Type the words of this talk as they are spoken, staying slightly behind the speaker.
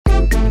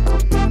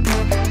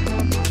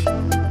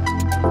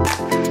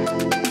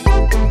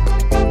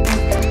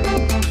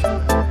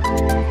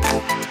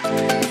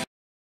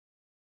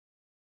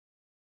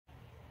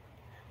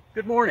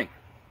Good morning.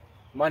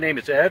 My name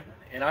is Ed,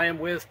 and I am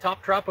with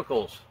Top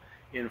Tropicals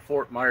in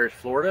Fort Myers,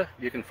 Florida.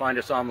 You can find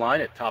us online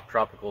at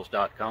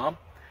toptropicals.com.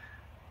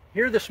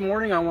 Here this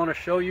morning, I want to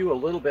show you a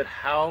little bit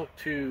how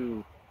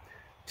to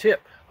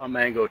tip a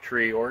mango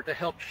tree or to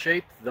help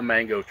shape the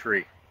mango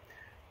tree.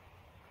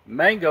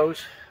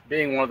 Mangoes,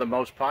 being one of the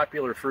most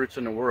popular fruits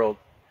in the world,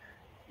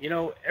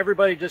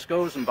 everybody just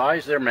goes and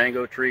buys their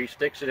mango tree,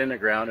 sticks it in the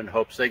ground, and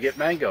hopes they get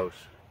mangoes.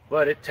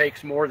 But it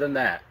takes more than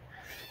that.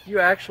 You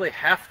actually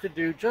have to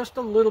do just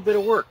a little bit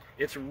of work.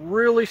 It's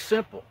really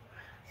simple.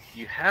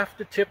 You have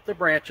to tip the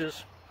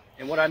branches,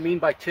 and what I mean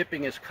by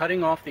tipping is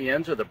cutting off the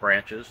ends of the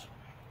branches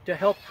to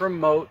help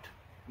promote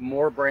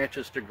more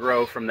branches to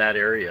grow from that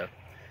area.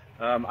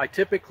 I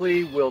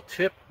typically will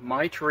tip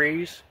my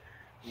trees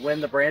when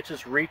the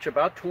branches reach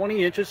about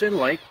 20 inches in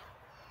length,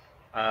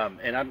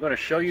 and I'm going to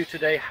show you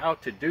today how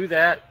to do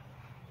that.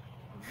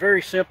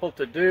 Very simple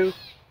to do.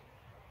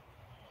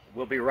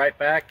 We'll be right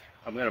back.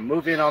 I'm going to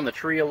move in on the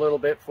tree a little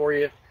bit for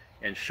you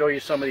and show you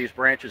some of these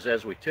branches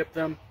as we tip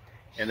them.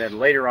 And then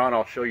later on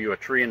I'll show you a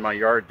tree in my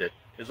yard that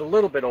is a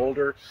little bit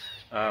older.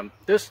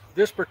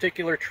 This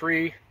particular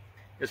tree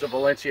is a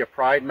Valencia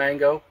Pride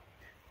mango.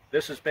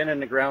 This has been in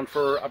the ground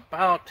for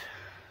about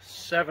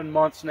 7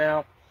 months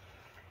now.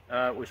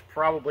 It was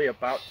probably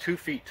about 2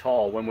 feet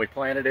tall when we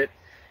planted it.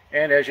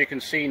 And as you can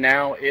see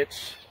now,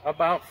 it's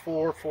about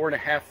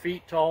 4.5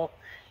 feet tall,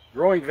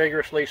 growing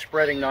vigorously,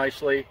 spreading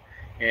nicely.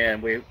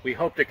 And we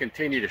hope to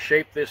continue to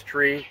shape this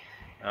tree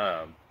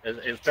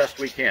as best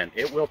we can.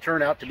 It will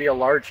turn out to be a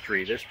large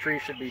tree. This tree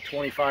should be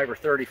 25 or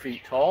 30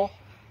 feet tall.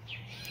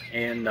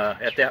 And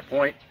at that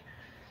point,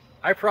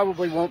 I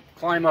probably won't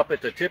climb up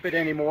it to tip it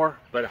anymore,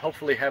 but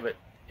hopefully have it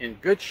in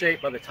good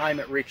shape by the time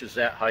it reaches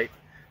that height,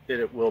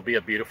 that it will be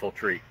a beautiful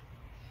tree.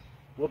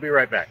 We'll be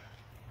right back.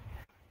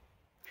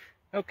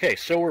 Okay,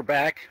 so we're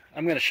back.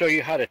 I'm going to show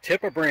you how to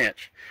tip a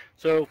branch.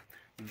 So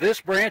this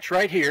branch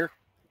right here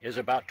is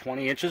about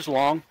 20 inches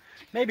long,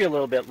 maybe a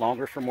little bit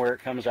longer from where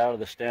it comes out of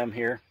the stem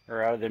here,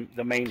 or out of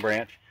the main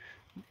branch.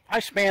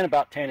 I span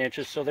about 10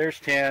 inches, so there's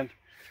 10,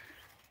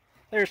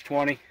 there's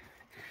 20.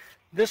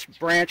 This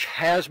branch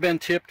has been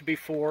tipped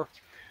before.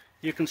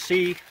 You can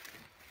see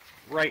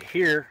right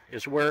here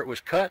is where it was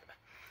cut.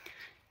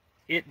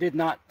 It did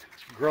not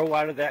grow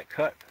out of that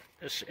cut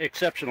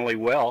exceptionally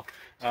well.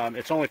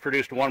 It's only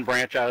produced one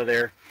branch out of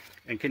there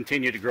and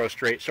continued to grow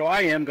straight. So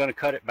I am going to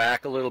cut it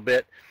back a little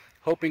bit,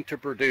 hoping to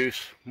produce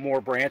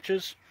more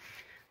branches.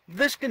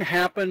 This can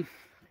happen,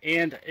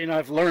 and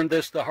I've learned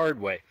this the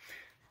hard way.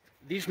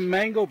 These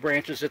mango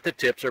branches at the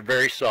tips are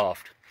very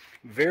soft,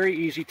 very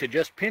easy to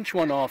just pinch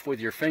one off with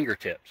your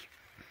fingertips.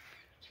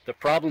 The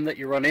problem that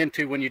you run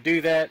into when you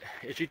do that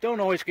is you don't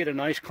always get a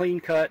nice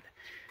clean cut,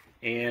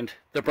 and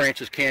the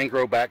branches can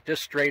grow back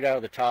just straight out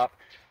of the top.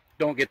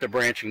 Don't get the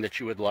branching that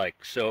you would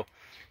like. So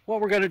what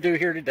we're going to do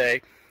here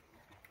today,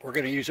 we're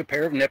going to use a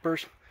pair of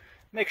nippers.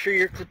 Make sure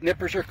your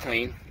nippers are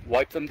clean.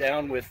 Wipe them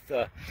down with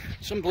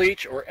some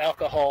bleach or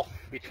alcohol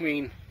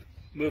between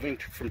moving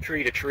from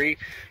tree to tree.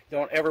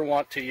 Don't ever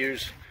want to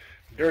use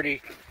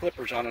dirty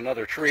clippers on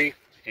another tree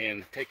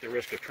and take the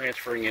risk of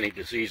transferring any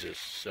diseases.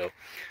 So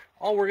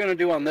all we're going to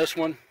do on this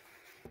one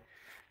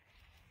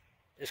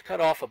is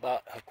cut off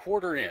about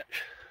 1/4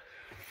 inch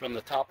from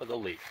the top of the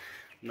leaf.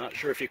 I'm not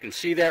sure if you can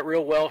see that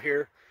real well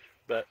here,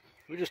 but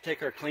we just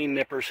take our clean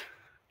nippers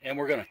and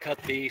we're going to cut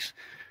these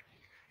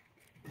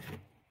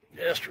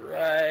just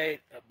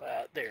right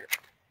about there.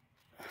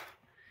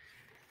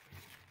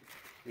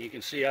 You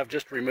can see I've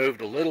just removed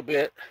a little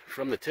bit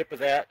from the tip of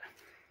that.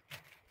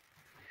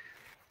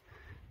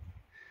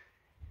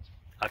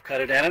 I've cut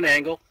it at an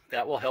angle.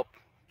 That will help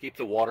keep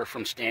the water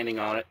from standing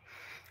on it.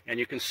 And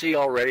you can see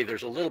already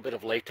there's a little bit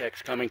of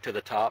latex coming to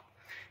the top.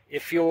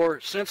 If you're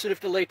sensitive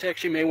to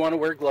latex, you may want to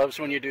wear gloves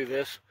when you do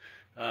this.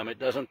 It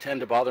doesn't tend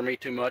to bother me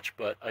too much,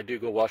 but I do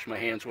go wash my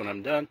hands when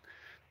I'm done,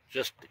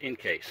 just in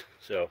case.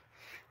 So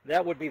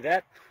that would be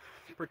that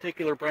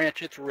particular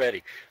branch. It's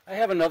ready. I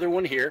have another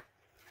one here.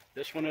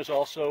 This one is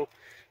also,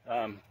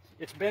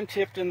 it's been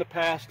tipped in the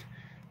past,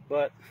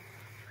 but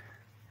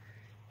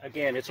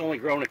again, it's only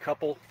grown a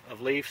couple of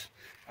leaves.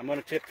 I'm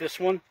going to tip this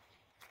one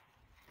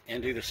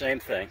and do the same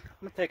thing.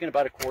 I'm taking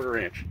about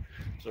 1/4 inch.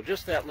 So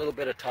just that little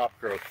bit of top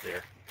growth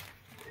there.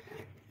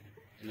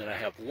 And then I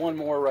have one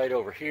more right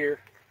over here.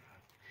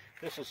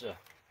 This is a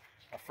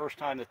first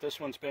time that this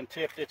one's been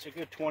tipped. It's a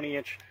good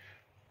 20-inch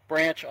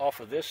branch off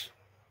of this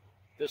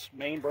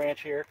main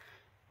branch here.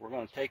 We're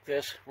going to take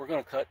this, we're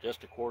going to cut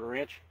just 1/4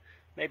 inch,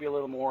 maybe a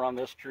little more on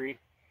this tree,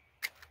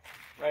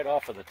 right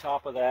off of the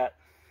top of that.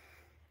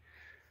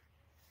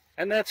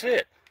 And that's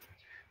it.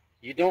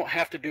 You don't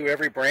have to do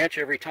every branch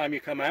every time you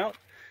come out.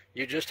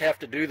 You just have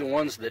to do the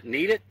ones that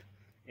need it,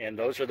 and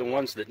those are the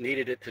ones that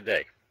needed it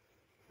today.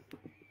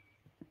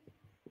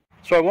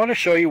 So I want to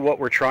show you what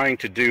we're trying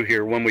to do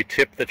here when we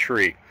tip the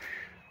tree.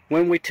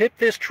 When we tip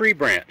this tree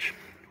branch,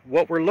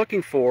 what we're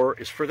looking for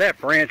is for that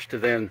branch to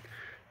then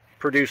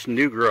produce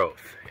new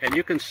growth. And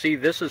you can see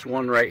this is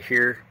one right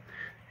here.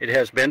 It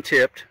has been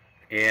tipped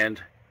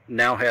and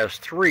now has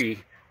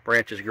 3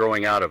 branches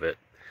growing out of it.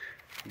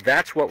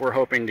 That's what we're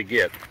hoping to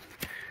get.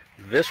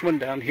 This one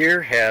down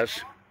here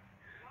has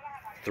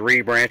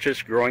 3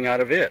 branches growing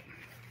out of it.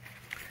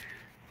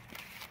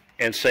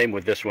 And same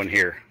with this one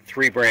here.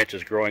 3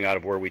 branches growing out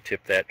of where we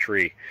tipped that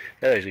tree.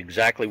 That is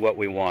exactly what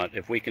we want.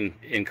 If we can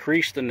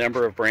increase the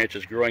number of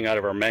branches growing out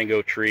of our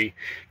mango tree,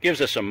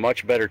 gives us a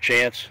much better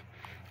chance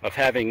of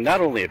having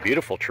not only a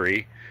beautiful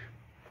tree,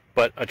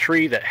 but a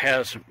tree that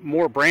has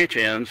more branch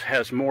ends,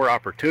 has more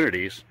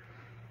opportunities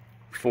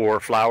for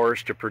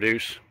flowers to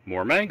produce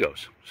more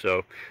mangoes.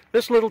 So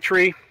this little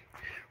tree,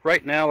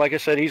 right now, like I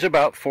said, he's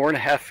about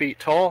 4.5 feet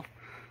tall,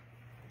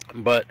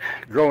 but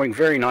growing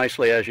very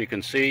nicely, as you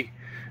can see.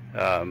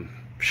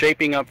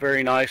 Shaping up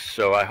very nice,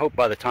 so I hope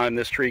by the time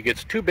this tree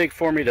gets too big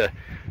for me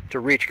to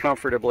reach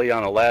comfortably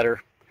on a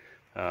ladder,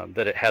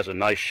 that it has a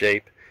nice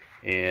shape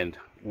and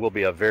will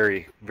be a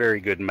very,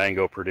 very good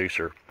mango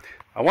producer.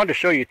 I wanted to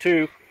show you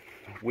too,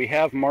 we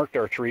have marked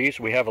our trees.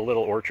 We have a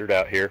little orchard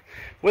out here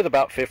with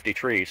about 50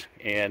 trees,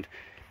 and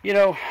you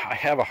know, I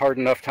have a hard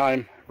enough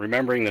time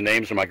remembering the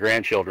names of my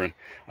grandchildren.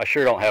 I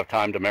sure don't have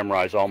time to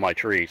memorize all my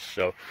trees.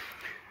 So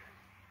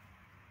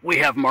we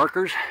have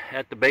markers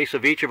at the base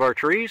of each of our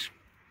trees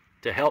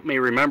to help me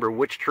remember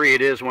which tree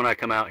it is when I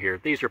come out here.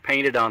 These are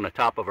painted on the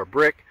top of a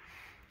brick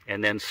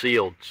and then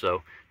sealed.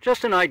 So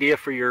just an idea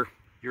for your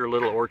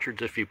little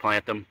orchards if you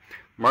plant them.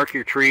 Mark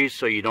your trees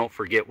so you don't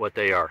forget what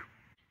they are.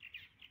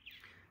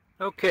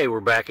 Okay, we're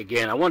back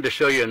again. I wanted to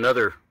show you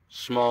another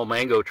small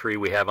mango tree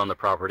we have on the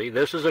property.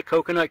 This is a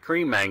coconut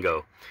cream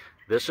mango.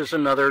 This is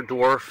another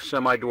dwarf,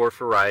 semi-dwarf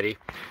variety,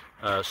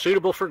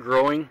 suitable for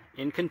growing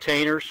in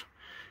containers.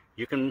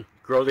 You can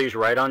grow these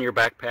right on your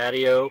back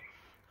patio.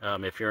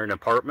 If you're in an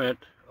apartment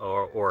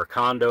or a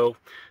condo,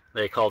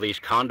 they call these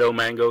condo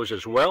mangoes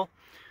as well.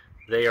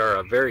 They are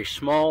a very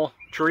small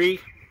tree,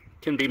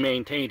 can be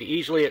maintained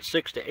easily at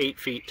 6 to 8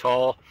 feet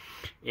tall,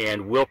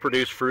 and will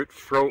produce fruit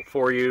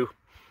for you,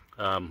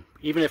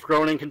 even if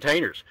grown in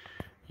containers.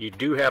 You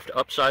do have to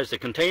upsize the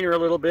container a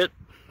little bit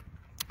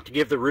to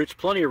give the roots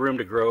plenty of room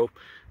to grow,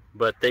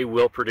 but they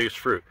will produce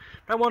fruit.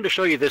 I wanted to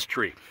show you this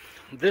tree.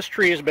 This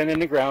tree has been in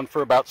the ground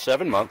for about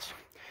 7 months.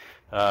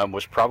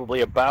 Was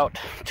probably about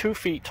 2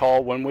 feet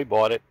tall when we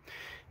bought it,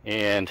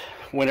 and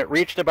when it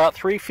reached about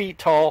 3 feet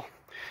tall,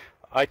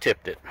 I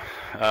tipped it,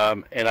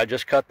 and I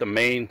just cut the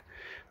main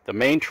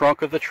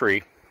trunk of the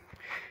tree.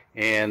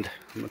 And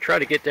I'm gonna try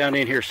to get down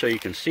in here so you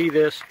can see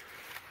this.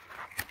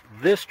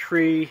 This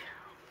tree,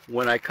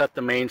 when I cut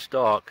the main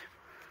stalk,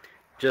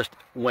 just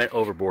went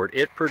overboard.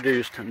 It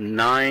produced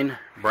 9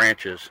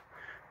 branches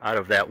out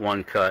of that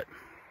one cut.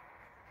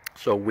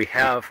 So we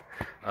have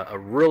a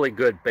really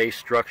good base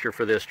structure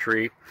for this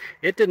tree.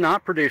 It did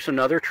not produce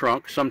another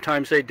trunk.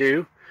 Sometimes they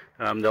do.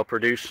 They'll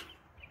produce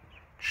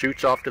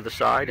shoots off to the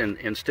side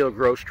and still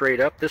grow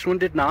straight up. This one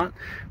did not,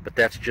 but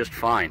that's just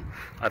fine.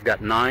 I've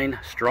got 9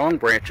 strong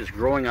branches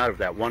growing out of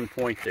that one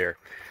point there.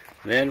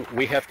 Then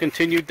we have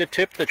continued to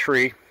tip the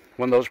tree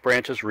when those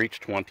branches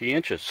reach 20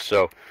 inches.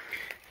 So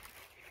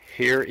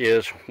here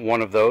is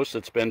one of those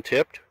that's been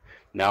tipped.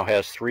 Now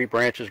has 3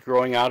 branches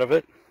growing out of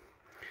it.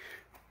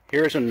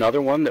 Here's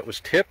another one that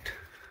was tipped.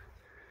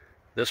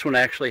 This one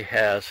actually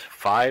has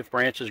 5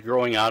 branches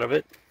growing out of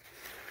it.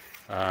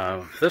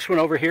 This one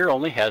over here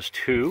only has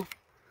 2.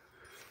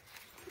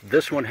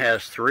 This one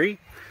has 3.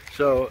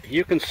 So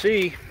you can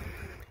see,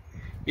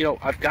 you know,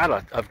 I've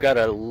got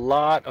a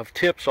lot of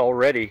tips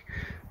already,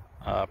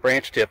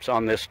 branch tips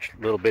on this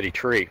little bitty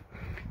tree.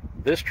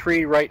 This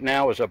tree right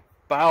now is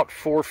about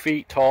 4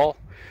 feet tall.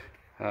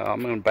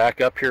 I'm going to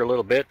back up here a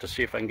little bit to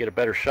see if I can get a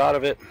better shot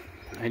of it.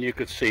 And you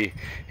could see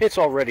it's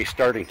already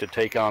starting to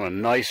take on a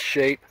nice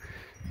shape.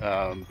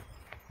 You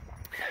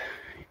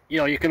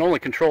know, you can only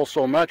control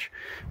so much.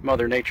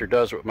 Mother Nature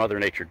does what Mother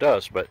Nature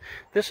does, but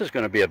this is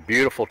going to be a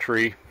beautiful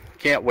tree.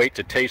 Can't wait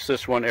to taste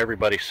this one.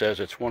 Everybody says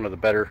it's one of the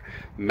better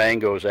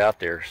mangoes out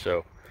there,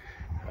 so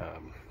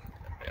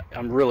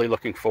I'm really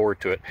looking forward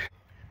to it.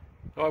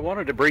 So I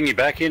wanted to bring you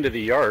back into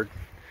the yard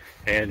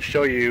and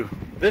show you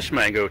this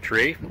mango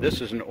tree.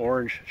 This is an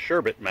orange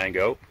sherbet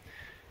mango.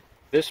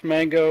 This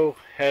mango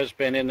has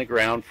been in the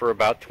ground for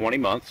about 20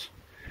 months.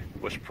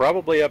 Was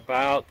probably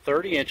about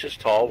 30 inches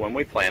tall when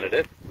we planted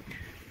it.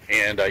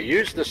 And I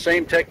used the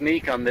same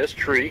technique on this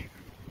tree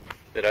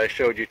that I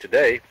showed you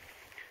today,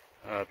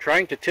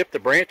 trying to tip the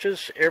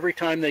branches every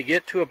time they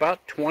get to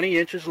about 20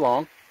 inches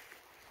long.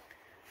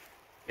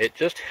 It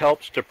just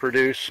helps to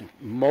produce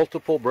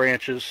multiple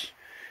branches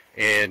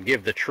and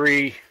give the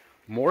tree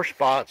more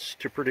spots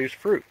to produce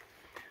fruit.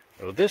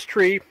 So this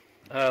tree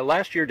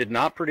last year did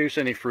not produce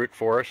any fruit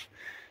for us.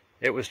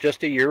 It was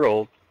just a year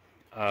old,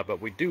 but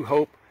we do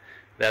hope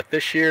that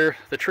this year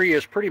the tree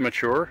is pretty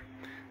mature.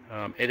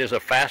 It is a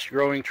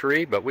fast-growing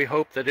tree, but we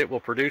hope that it will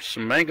produce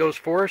some mangoes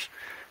for us.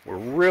 We're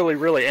really,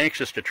 really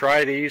anxious to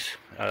try these.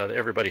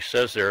 Everybody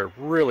says they're a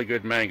really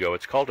good mango.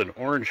 It's called an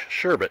orange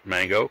sherbet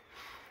mango.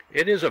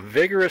 It is a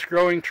vigorous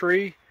growing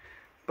tree,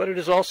 but it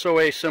is also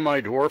a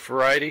semi-dwarf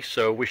variety,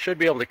 so we should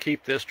be able to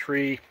keep this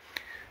tree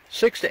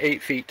 6 to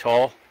 8 feet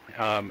tall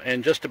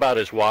and just about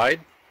as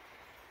wide.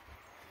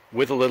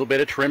 with a little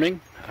bit of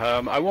trimming.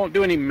 I won't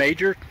do any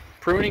major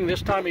pruning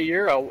this time of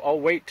year. I'll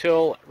wait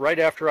till right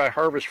after I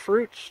harvest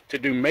fruits to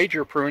do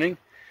major pruning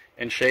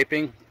and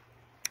shaping.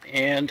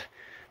 And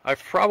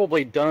I've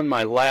probably done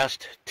my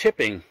last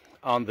tipping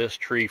on this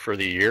tree for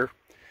the year.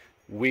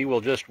 We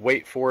will just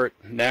wait for it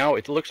now.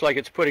 It looks like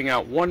it's putting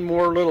out one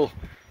more little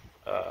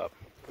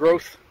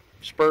growth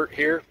spurt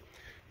here.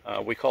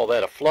 We call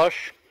that a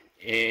flush,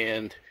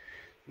 and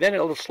then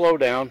it'll slow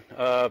down.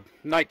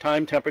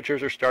 Nighttime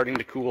temperatures are starting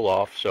to cool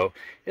off, so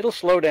it'll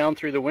slow down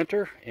through the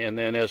winter, and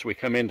then as we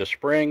come into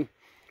spring,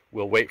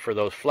 we'll wait for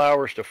those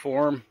flowers to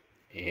form,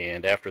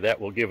 and after that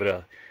we'll give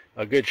it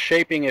a good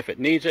shaping if it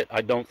needs it.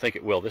 I don't think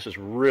it will. This is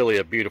really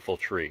a beautiful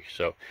tree,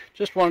 so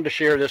just wanted to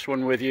share this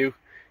one with you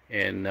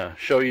and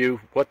show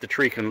you what the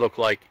tree can look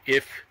like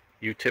if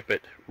you tip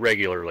it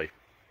regularly.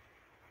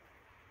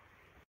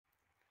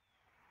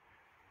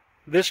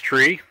 This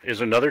tree is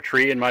another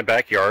tree in my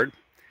backyard,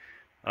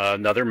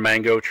 another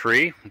mango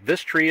tree.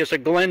 This tree is a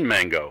Glen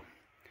mango.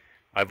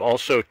 I've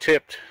also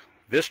tipped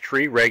this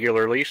tree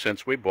regularly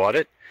since we bought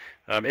it.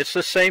 It's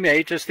the same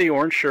age as the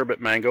orange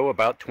sherbet mango,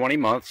 about 20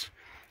 months.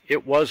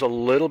 It was a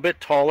little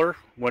bit taller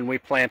when we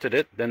planted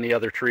it than the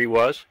other tree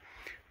was,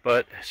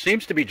 but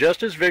seems to be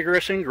just as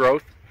vigorous in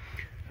growth.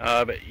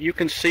 But you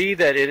can see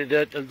that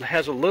it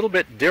has a little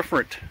bit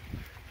different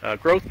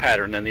growth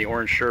pattern than the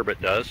orange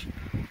sherbet does.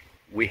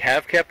 We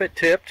have kept it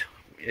tipped.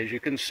 As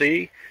you can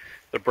see,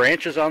 the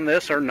branches on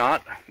this are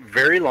not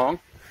very long,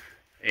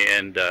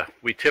 and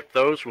we tip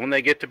those when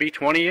they get to be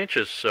 20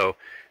 inches. So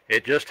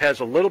it just has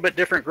a little bit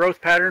different growth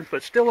pattern,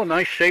 but still a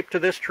nice shape to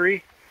this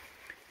tree.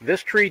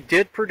 This tree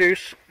did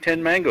produce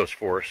 10 mangoes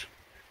for us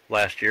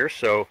last year,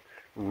 so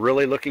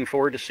really looking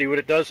forward to see what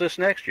it does this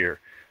next year.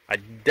 I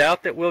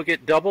doubt that we'll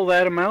get double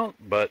that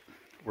amount, but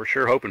we're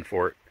sure hoping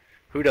for it.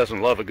 Who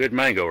doesn't love a good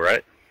mango,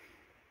 right?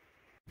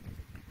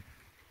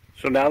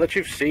 So now that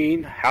you've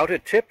seen how to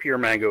tip your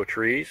mango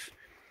trees,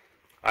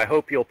 I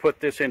hope you'll put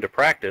this into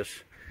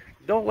practice.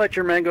 Don't let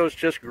your mangoes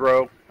just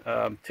grow.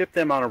 Tip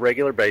them on a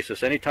regular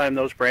basis. Anytime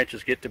those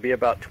branches get to be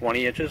about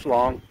 20 inches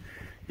long,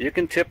 you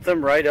can tip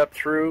them right up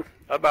through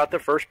about the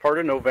first part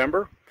of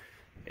November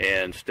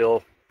and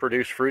still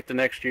produce fruit the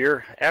next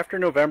year. After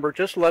November,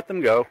 just let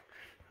them go.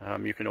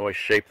 You can always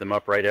shape them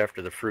up right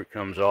after the fruit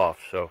comes off.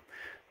 So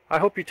I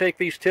hope you take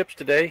these tips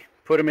today,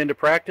 put them into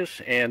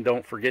practice, and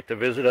don't forget to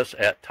visit us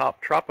at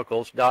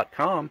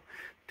toptropicals.com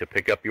to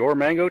pick up your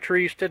mango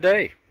trees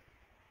today.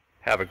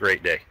 Have a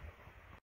great day.